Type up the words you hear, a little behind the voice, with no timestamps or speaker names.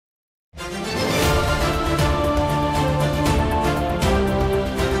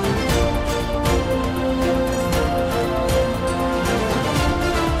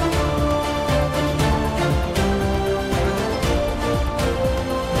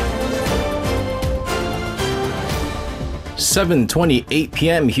7:28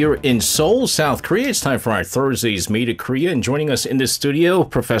 p.m. here in Seoul, South Korea. It's time for our Thursday's Made in Korea. And joining us in the studio,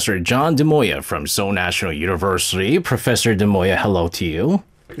 Professor John Demoya from Seoul National University. Professor Demoya, hello to you.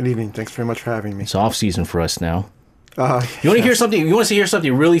 Good evening. Thanks very much for having me. It's off season for us now. You want yes. to hear something? You want to hear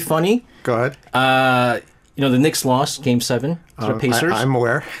something really funny? Go ahead. You know, the Knicks lost Game 7 to the Pacers. I'm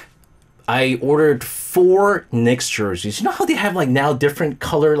aware. I ordered 4 Knicks jerseys. You know how they have like now different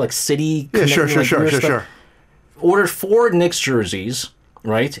color, like city? Yeah, sure. Ordered 4 Knicks jerseys,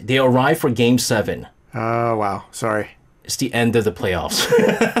 right? They arrived for Game 7. Oh, wow. Sorry. It's the end of the playoffs.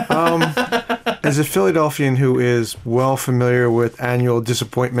 As a Philadelphian who is well familiar with annual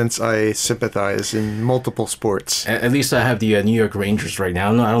disappointments, I sympathize in multiple sports. At least I have the New York Rangers right now.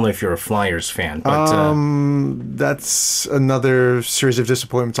 I don't know if you're a Flyers fan, but that's another series of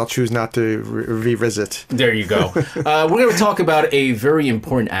disappointments I'll choose not to revisit. There you go. We're going to talk about a very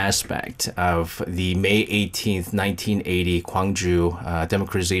important aspect of the May 18th, 1980 Gwangju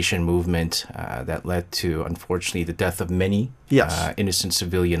Democratization Movement that led to, unfortunately, the death of many innocent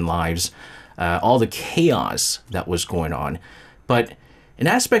civilian lives. All the chaos that was going on. But an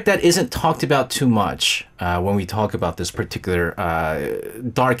aspect that isn't talked about too much when we talk about this particular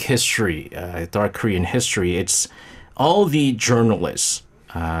dark history, dark Korean history, it's all the journalists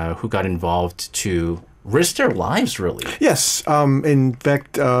who got involved to risk their lives, really. Yes. In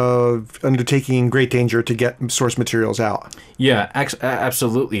fact, undertaking great danger to get source materials out. Yeah,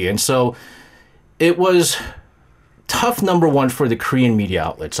 absolutely. And so it was tough, number one, for the Korean media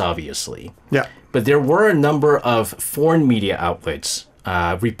outlets, obviously. Yeah. But there were a number of foreign media outlets,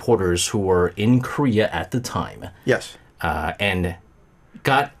 reporters who were in Korea at the time. Yes. And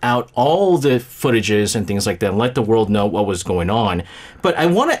got out all the footages and things like that and let the world know what was going on. But I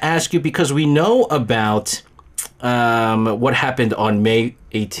want to ask you, because we know about what happened on May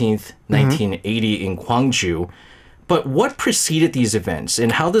 18th, 1980 in Gwangju. But what preceded these events,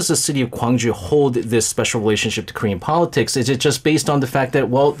 and how does the city of Gwangju hold this special relationship to Korean politics? Is it just based on the fact that,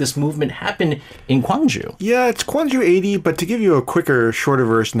 well, this movement happened in Gwangju? Yeah, it's Gwangju 80, but to give you a quicker, shorter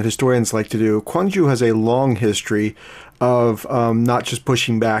version that historians like to do, Gwangju has a long history of not just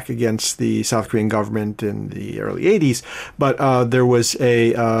pushing back against the South Korean government in the early 80s, but there was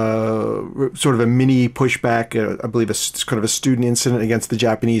a sort of a mini pushback, I believe it's kind of a student incident against the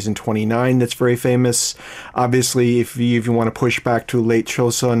Japanese in 29 that's very famous. Obviously, if you even want to push back to late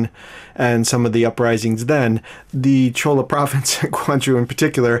Chosun and some of the uprisings then, the Cholla province, Gwangju in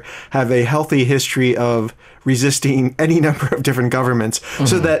particular, have a healthy history of resisting any number of different governments,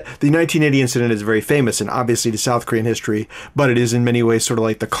 so that the 1980 incident is very famous and obviously to South Korean history, but it is in many ways sort of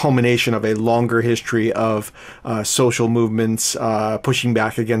like the culmination of a longer history of social movements pushing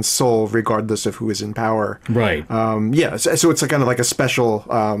back against Seoul regardless of who is in power. Right. So it's kind of like a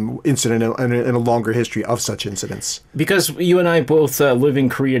special incident in a longer history of such incidents. Because you and I both live in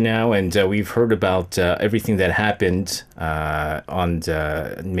Korea now, and we've heard about everything that happened on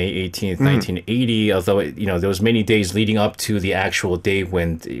May 18th, 1980, although there was many days leading up to the actual day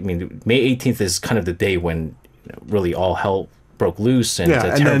when, May 18th is kind of the day when really all hell broke loose. And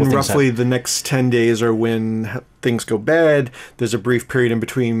then roughly the next 10 days are when things go bad. There's a brief period in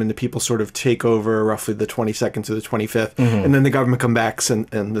between when the people sort of take over, roughly the 22nd to the 25th. And then the government comes back, and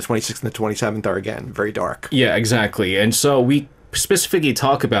the 26th and the 27th are again very dark. Yeah, exactly. And so we specifically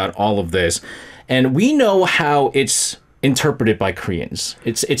talk about all of this. And we know how it's interpreted by Koreans.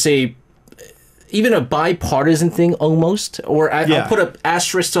 It's even a bipartisan thing almost, or I'll put an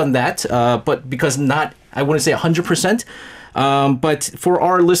asterisk on that, but because I wouldn't say 100%. But for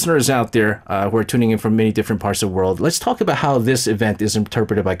our listeners out there who are tuning in from many different parts of the world, let's talk about how this event is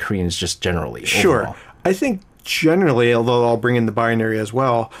interpreted by Koreans just generally. Sure. Overall. I think generally, although I'll bring in the binary as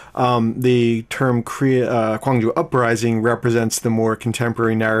well, the term Gwangju Uprising represents the more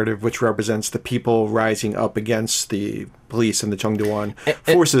contemporary narrative, which represents the people rising up against the police and the Chun Doo-hwan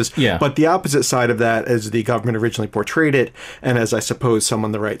forces. But the opposite side of that, as the government originally portrayed it, and as I suppose some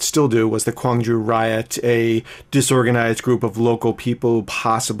on the right still do, was the Gwangju riot, a disorganized group of local people,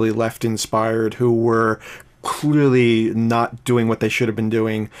 possibly left-inspired, who were clearly not doing what they should have been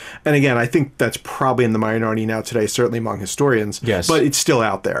doing. And again, I think that's probably in the minority now today, certainly among historians. Yes. But it's still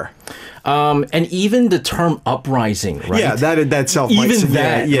out there. And even the term uprising, right? Yeah, that itself might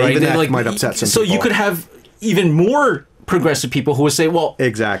upset some people. So you could have even more progressive people who would say, well,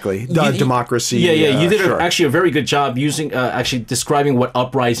 exactly, democracy. You did actually a very good job using actually describing what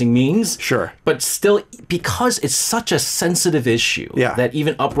uprising means. Sure. But still, because it's such a sensitive issue, that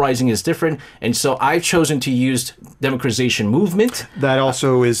even uprising is different, and so I've chosen to use democratization movement. That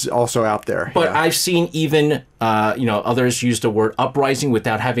also is also out there. But I've seen even Others use the word uprising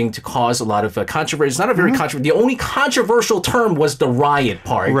without having to cause a lot of controversy. It's not a very controversial. The only controversial term was the riot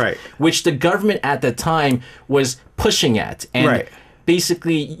part, Right. which the government at the time was pushing at, and Right.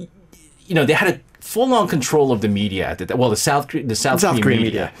 basically, they had a full-on control of the media at the South Korean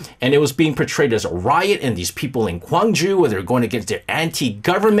media, and it was being portrayed as a riot, and these people in Gwangju, where they're going against their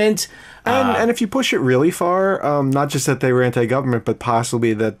anti-government. And if you push it really far, not just that they were anti-government, but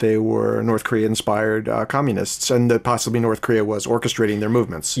possibly that they were North Korea-inspired communists, and that possibly North Korea was orchestrating their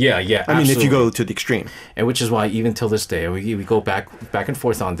movements. Yeah, I mean, if you go to the extreme. And which is why even till this day, we go back and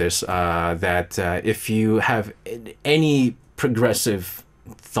forth on this, that if you have any progressive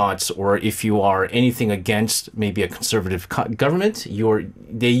thoughts, or if you are anything against maybe a conservative government,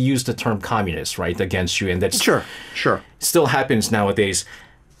 they use the term communist, right, against you, and that's Sure. still happens nowadays.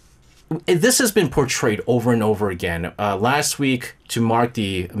 This has been portrayed over and over again. Last week, to mark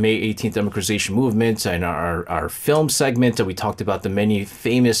the May 18th Democratization Movement, and our film segment, we talked about the many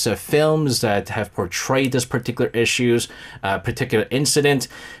famous films that have portrayed this particular particular incident.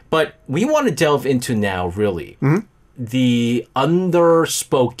 But we want to delve into now, really, the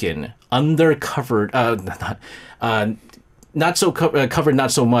underspoken, undercovered, not so covered,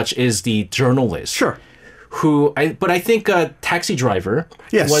 not so much, is the journalist. Sure. But I think Taxi Driver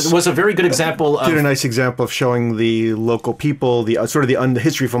Yes. was a very good example of... Did a nice example of showing the local people, the sort of the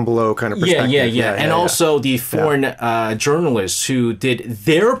history from below kind of perspective. Yeah. And also the foreign journalists who did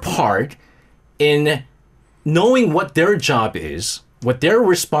their part in knowing what their job is, what their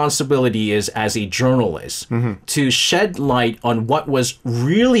responsibility is as a journalist, to shed light on what was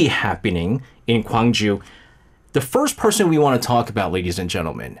really happening in Gwangju. The first person we want to talk about, ladies and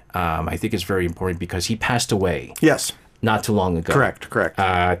gentlemen, I think is very important because he passed away. Yes. Not too long ago. Correct.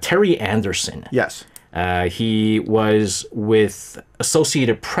 Terry Anderson. Yes. He was with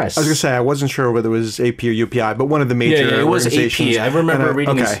Associated Press. I was going to say, I wasn't sure whether it was AP or UPI, but one of the major it was organizations. AP. I remember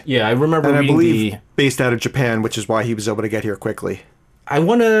reading okay. I remember and reading I believe based out of Japan, which is why he was able to get here quickly.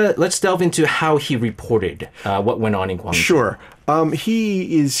 Let's delve into how he reported what went on in Gwangju. Sure.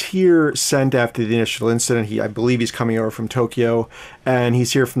 He is here sent after the initial incident. I believe he's coming over from Tokyo, and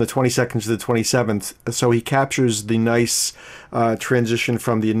he's here from the 22nd to the 27th. So he captures the nice transition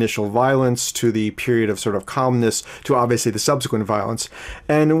from the initial violence to the period of sort of calmness to obviously the subsequent violence.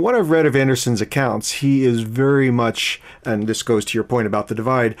 And in what I've read of Anderson's accounts, he is very much, and this goes to your point about the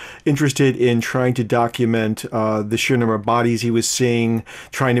divide, interested in trying to document the sheer number of bodies he was seeing,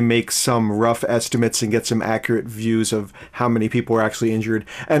 trying to make some rough estimates and get some accurate views of how many people were actually injured.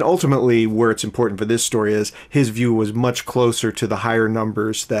 And ultimately, where it's important for this story is his view was much closer to the higher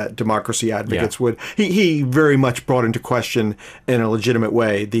numbers that democracy advocates would. He very much brought into question in a legitimate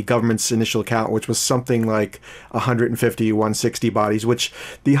way the government's initial count, which was something like 150, 160 bodies, which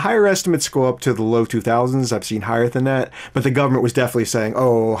the higher estimates go up to the low 2000s. I've seen higher than that. But the government was definitely saying,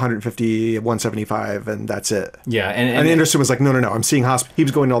 150, 175, and that's it. Yeah. And Anderson was like, no. I'm seeing he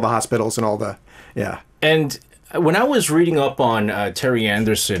was going to all the hospitals and all the, And when I was reading up on Terry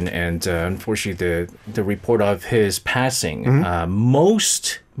Anderson and unfortunately the report of his passing,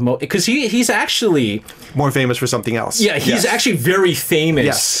 because he's actually more famous for something else. Yeah, he's actually very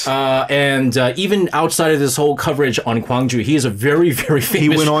famous. Yes. And even outside of this whole coverage on Gwangju, he is a very, very famous... He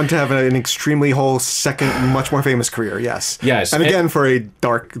went on to have an extremely whole second, much more famous career, yes. Yes. And again, for a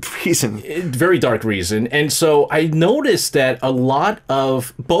dark reason. Very dark reason. And so I noticed that a lot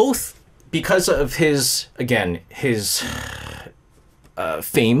of both... Because of his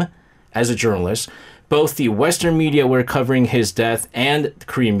fame as a journalist, both the Western media were covering his death and the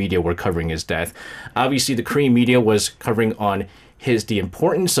Korean media were covering his death. Obviously, the Korean media was covering on the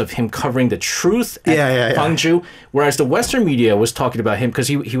importance of him covering the truth at Gwangju, whereas the Western media was talking about him because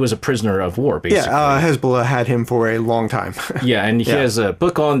he was a prisoner of war, basically. Yeah, Hezbollah had him for a long time. Yeah, and he has a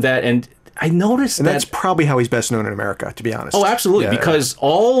book on that, and I noticed and that's probably how he's best known in America, to be honest. Oh, absolutely, because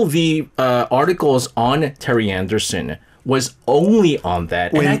all the articles on Terry Anderson was only on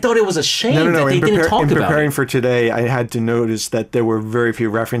that, and I thought it was a shame that they didn't talk about it. In preparing for today, I had to notice that there were very few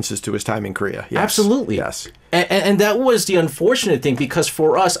references to his time in Korea. Yes. Absolutely. Yes. And that was the unfortunate thing, because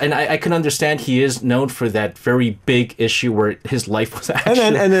for us, and I can understand he is known for that very big issue where his life was actually...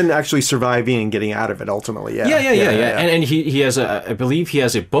 And then actually surviving and getting out of it ultimately, Yeah. And he has I believe he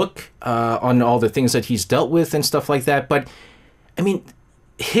has a book on all the things that he's dealt with and stuff like that. But, I mean,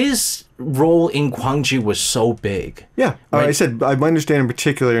 his role in Gwangju was so big. Yeah. Right? I said, I understand in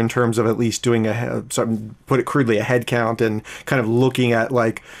particular in terms of at least doing put it crudely, a head count and kind of looking at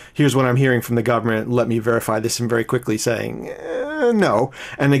like, here's what I'm hearing from the government, let me verify this, and very quickly saying, no.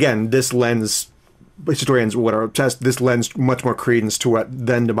 And again, this lends historians what are obsessed, this lends much more credence to what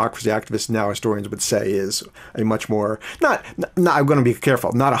then democracy activists, now historians, would say is a much more, not I'm going to be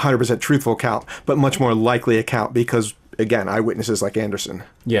careful, not 100% truthful account, but much more likely account because, again, eyewitnesses like Anderson.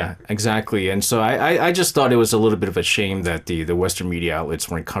 Yeah, exactly. And so I just thought it was a little bit of a shame that the Western media outlets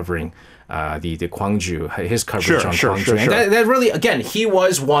weren't covering the Gwangju, his coverage on Gwangju. And that really, again, he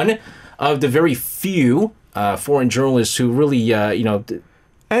was one of the very few foreign journalists who really,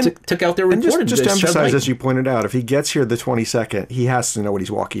 took out their reporting. And just to emphasize, as you pointed out, if he gets here the 22nd, he has to know what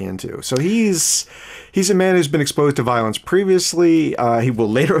he's walking into. So he's a man who's been exposed to violence previously. He will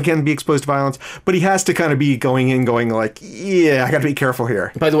later again be exposed to violence, but he has to kind of be going like, yeah, I got to be careful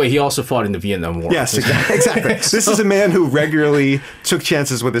here. By the way, he also fought in the Vietnam War. Yes, exactly. This is a man who regularly took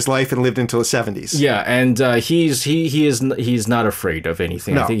chances with his life and lived until his 70s. Yeah, and he's not afraid of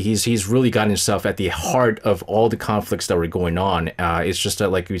anything. No. I think he's really got himself at the heart of all the conflicts that were going on. It's just that,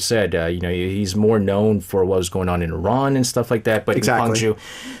 like we said, he's more known for what was going on in Iran and stuff like that. But exactly. in Gwangju,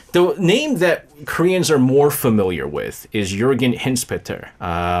 the name that Koreans are more familiar with is Jürgen Hinspeter.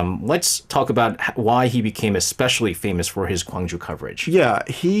 Let's talk about why he became especially famous for his Gwangju coverage. Yeah,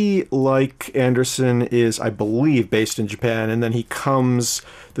 he, like Anderson, is, I believe, based in Japan, and then he comes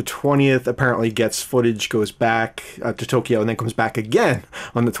the 20th, apparently gets footage, goes back to Tokyo, and then comes back again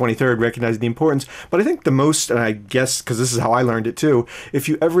on the 23rd, recognizing the importance. But I think the most, and I guess, because this is how I learned it too, if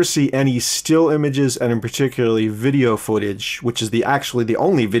you ever see any still images, and in particularly video footage, which is actually the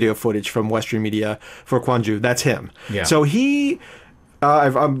only video footage from Western media for Gwangju, that's him. Yeah. So he,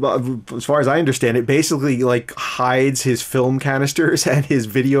 as far as I understand it, basically hides his film canisters and his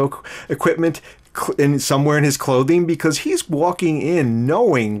video equipment somewhere in his clothing, because he's walking in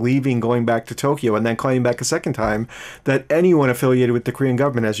knowing, leaving, going back to Tokyo, and then coming back a second time, that anyone affiliated with the Korean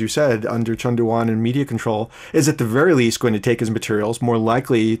government, as you said, under Chun Doo-hwan and media control, is at the very least going to take his materials, more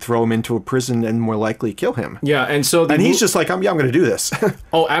likely throw him into a prison, and more likely kill him. Yeah, and so he's just like, I'm going to do this.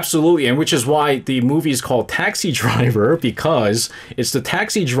 Oh, absolutely, and which is why the movie is called Taxi Driver, because it's the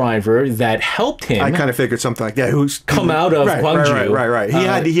taxi driver that helped him. I kind of figured something like that. Who's come out of Gwangju.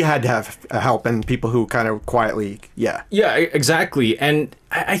 Right. He had to have help, and people who kind of quietly, yeah, exactly. And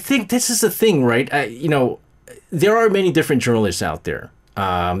I think this is the thing, right? There are many different journalists out there.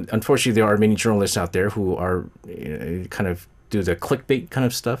 Unfortunately, there are many journalists out there who are kind of do the clickbait kind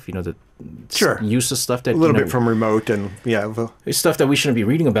of stuff, the use of stuff that a little bit from remote and stuff that we shouldn't be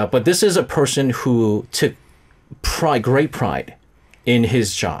reading about. But this is a person who took great pride in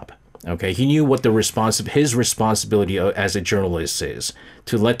his job. Okay, he knew what his responsibility as a journalist is,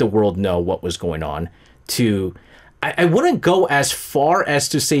 to let the world know what was going on. I wouldn't go as far as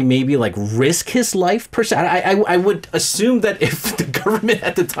to say maybe risk his life per se. I would assume that if the government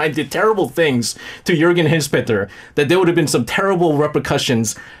at the time did terrible things to Jürgen Hinspeter, that there would have been some terrible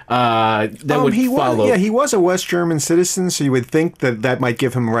repercussions that would follow. He was a West German citizen, so you would think that might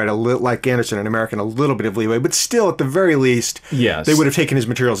give him, a little, like Anderson, an American, a little bit of leeway. But still, at the very least, yes, they would have taken his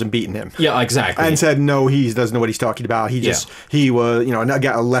materials and beaten him. Yeah, exactly. And said, no, he doesn't know what he's talking about. He was,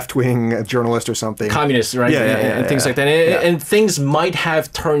 a left-wing journalist or something. Communist, right? And things like that. And things might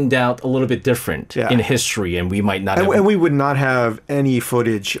have turned out a little bit different in history, and we might not have... And we would not have any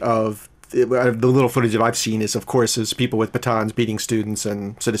footage of... The little footage that I've seen is people with batons beating students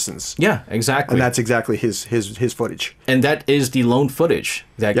and citizens. Yeah, exactly. And that's exactly his footage. And that is the lone footage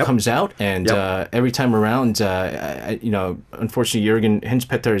that comes out. And every time around, unfortunately, Jürgen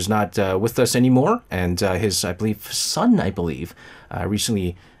Hinspeter is not with us anymore. And his, son,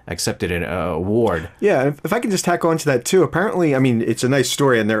 recently accepted an award. Yeah, if I can just tack on to that too. Apparently, it's a nice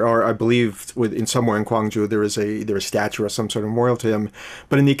story, and there are, I believe, somewhere in Gwangju there is a statue or some sort of memorial to him.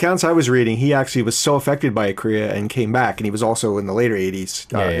 But in the accounts I was reading, he actually was so affected by Korea and came back, and he was also in the later 80s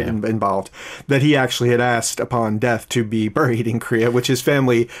involved, that he actually had asked upon death to be buried in Korea, which his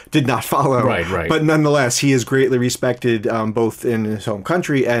family did not follow. Right. But nonetheless, he is greatly respected both in his home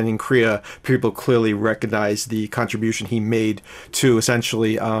country and in Korea. People clearly recognize the contribution he made to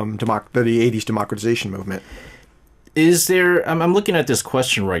essentially the 80s democratization movement. Is there, I'm looking at this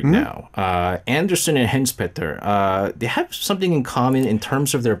question right now. Anderson and Hinspeter, they have something in common in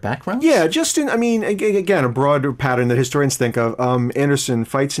terms of their backgrounds? Yeah, again, a broader pattern that historians think of. Anderson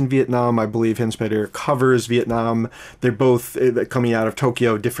fights in Vietnam. I believe Hinspeter covers Vietnam. They're both coming out of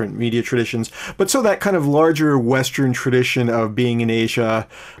Tokyo, different media traditions. But so that kind of larger Western tradition of being in Asia,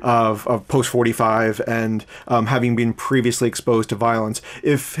 of post-45, and having been previously exposed to violence.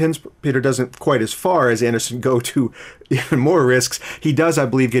 If Hinspeter doesn't quite as far as Anderson go to even more risks, he does, I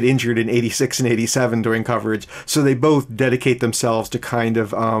believe, get injured in 86 and 87 during coverage. So they both dedicate themselves to kind of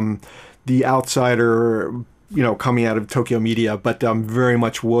the outsider coming out of Tokyo media, but very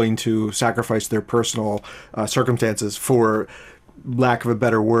much willing to sacrifice their personal circumstances for, lack of a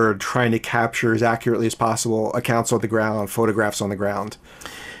better word, trying to capture as accurately as possible accounts on the ground, photographs on the ground.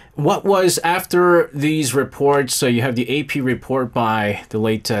 What was after these reports? So you have the AP report by the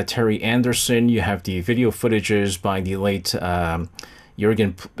late Terry Anderson. You have the video footages by the late Jürgen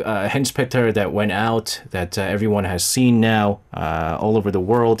Henspeter that went out that everyone has seen now all over the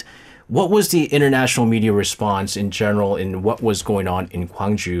world. What was the international media response in general in what was going on in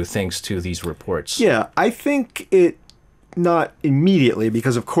Gwangju thanks to these reports? Yeah, I think it not immediately,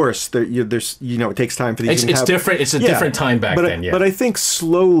 because of course there's it takes time for these things to happen. Different. It's a different time back then. Yeah. But I think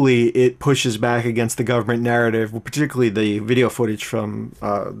slowly it pushes back against the government narrative, particularly the video footage from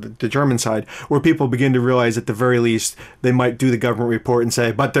the German side, where people begin to realize at the very least they might do the government report and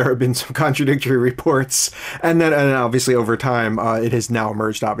say, but there have been some contradictory reports, and obviously over time it has now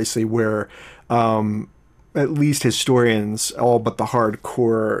emerged, obviously, where at least historians, all but the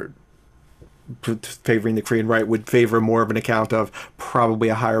hardcore favoring the Korean right, would favor more of an account of probably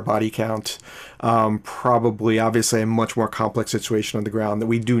a higher body count, probably obviously a much more complex situation on the ground, that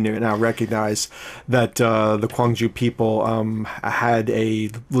we do now recognize that the Gwangju people had a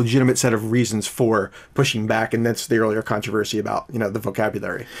legitimate set of reasons for pushing back, and that's the earlier controversy about the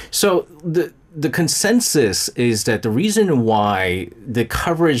vocabulary. So the consensus is that the reason why the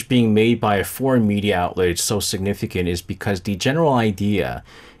coverage being made by a foreign media outlet is so significant is because the general idea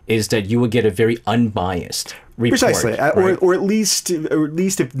is that you would get a very unbiased report. Precisely, right? or at least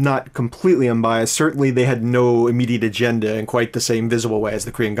if not completely unbiased, certainly they had no immediate agenda in quite the same visible way as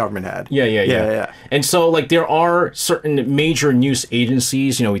the Korean government had. Yeah. And so, there are certain major news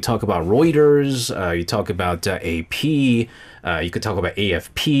agencies. We talk about Reuters. You talk about AP. You could talk about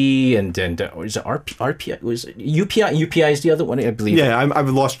AFP, and then is it RPI? Was it UPI? UPI is the other one, I believe. Yeah, I've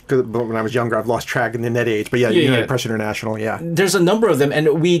lost, when I was younger, I've lost track in the net age. But United Press International, yeah. There's a number of them,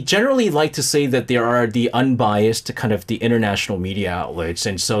 and we generally like to say that there are the unbiased, kind of the international media outlets,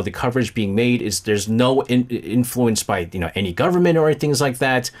 and so the coverage being made is there's no influence by any government or things like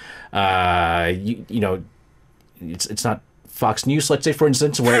that. It's not Fox News, let's say, for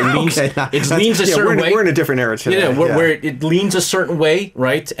instance, where it leans, leans a certain way. We're in a different era today. Where it leans a certain way,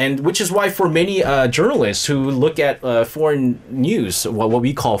 right? And which is why for many journalists who look at foreign news, what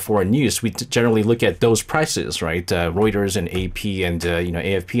we call foreign news, we generally look at those prices, right? Reuters and AP and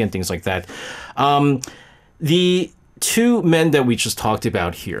AFP and things like that. The two men that we just talked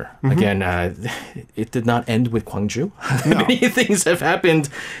about here, again, it did not end with Gwangju. No. Many things have happened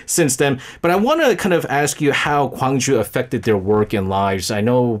since then. But I want to kind of ask you how Gwangju affected their work and lives. I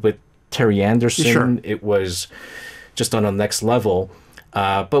know with Terry Anderson, it was just on a next level.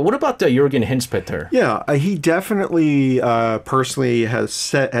 But what about Jürgen Henspeter? Yeah, he definitely personally had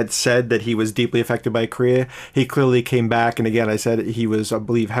said that he was deeply affected by Korea. He clearly came back, and again, I said he was, I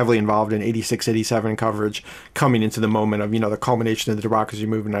believe, heavily involved in 86, 87 coverage coming into the moment of, the culmination of the democracy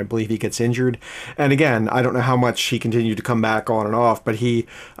movement. I believe he gets injured. And again, I don't know how much he continued to come back on and off, but he,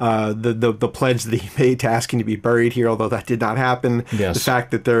 the pledge that he made to asking to be buried here, although that did not happen. Yes. The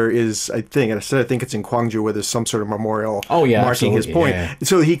fact that there is, I think it's in Gwangju where there's some sort of memorial marking his point. Yeah.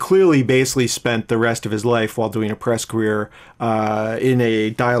 So he clearly basically spent the rest of his life while doing a press career in a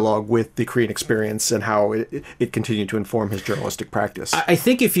dialogue with the Korean experience and how it continued to inform his journalistic practice. I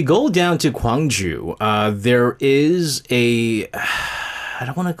think if you go down to Gwangju, there is a... I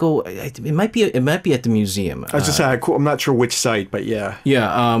don't want to go. It might be at the museum. I was just saying, I'm not sure which site, but yeah.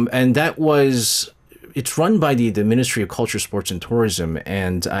 Yeah, and that was... It's run by the Ministry of Culture, Sports, and Tourism,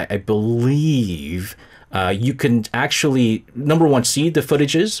 and I believe... you can actually, number one, see the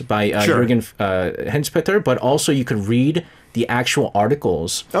footages by Jürgen Henspeter, but also you could read the actual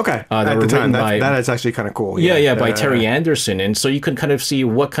articles. Okay. At the time, that is actually kind of cool. Yeah, by Terry Anderson. And so you can kind of see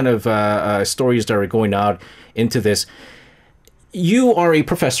what kind of stories that are going out into this. You are a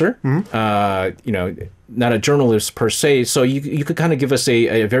professor, not a journalist per se, so you could kind of give us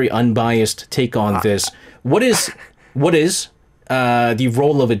a very unbiased take on this. What is the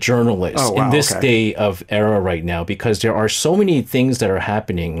role of a journalist in this day of era right now, because there are so many things that are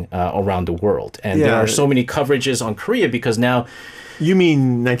happening around the world, and there are so many coverages on Korea because now... You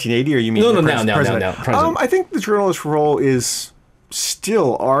mean 1980, or you mean now? I think the journalist role is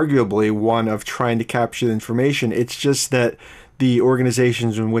still arguably one of trying to capture the information. It's just that the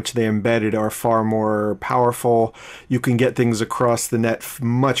organizations in which they embedded are far more powerful. You can get things across the net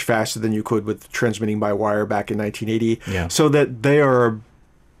much faster than you could with transmitting by wire back in 1980. Yeah. So that they are,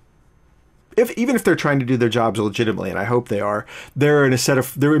 even if they're trying to do their jobs legitimately, and I hope they are, they're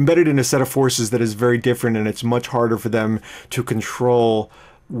embedded in a set of forces that is very different, and it's much harder for them to control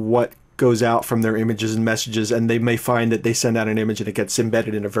what goes out from their images and messages, and they may find that they send out an image and it gets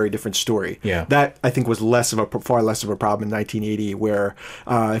embedded in a very different story. Yeah. That, I think, was far less of a problem in 1980, where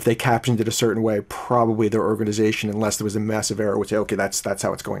if they captioned it a certain way, probably their organization, unless there was a massive error, would say, okay, that's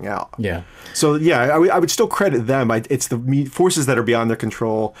how it's going out. Yeah. So, yeah, I would still credit them. It's the forces that are beyond their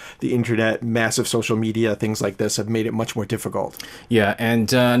control, the internet, massive social media, things like this have made it much more difficult. Yeah,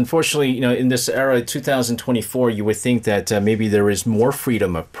 and unfortunately, in this era, 2024, you would think that maybe there is more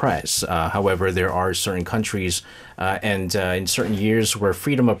freedom of press. However, there are certain countries and in certain years where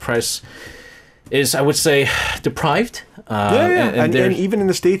freedom of press is, I would say, deprived. And even in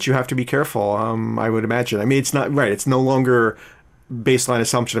the States, you have to be careful, I would imagine. I mean, it's not right. It's no longer baseline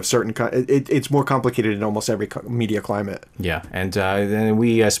assumption of certain... It's more complicated in almost every media climate. Yeah, and then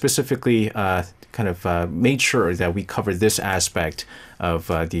we specifically made sure that we covered this aspect of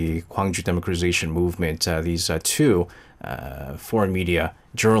the Gwangju Democratization Movement, these two foreign media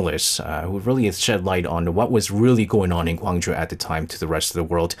journalists who really shed light on what was really going on in Gwangju at the time to the rest of the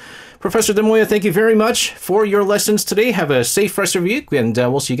world. Professor Demoya, thank you very much for your lessons today. Have a safe rest of your week, and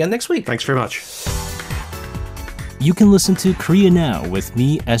we'll see you again next week. Thanks very much. You can listen to Korea Now with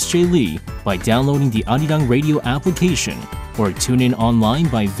me, SJ Lee, by downloading the Arirang Radio application, or tune in online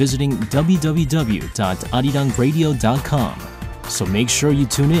by visiting www.arirangradio.com. So make sure you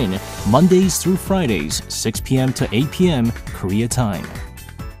tune in Mondays through Fridays, 6 p.m. to 8 p.m. Korea time.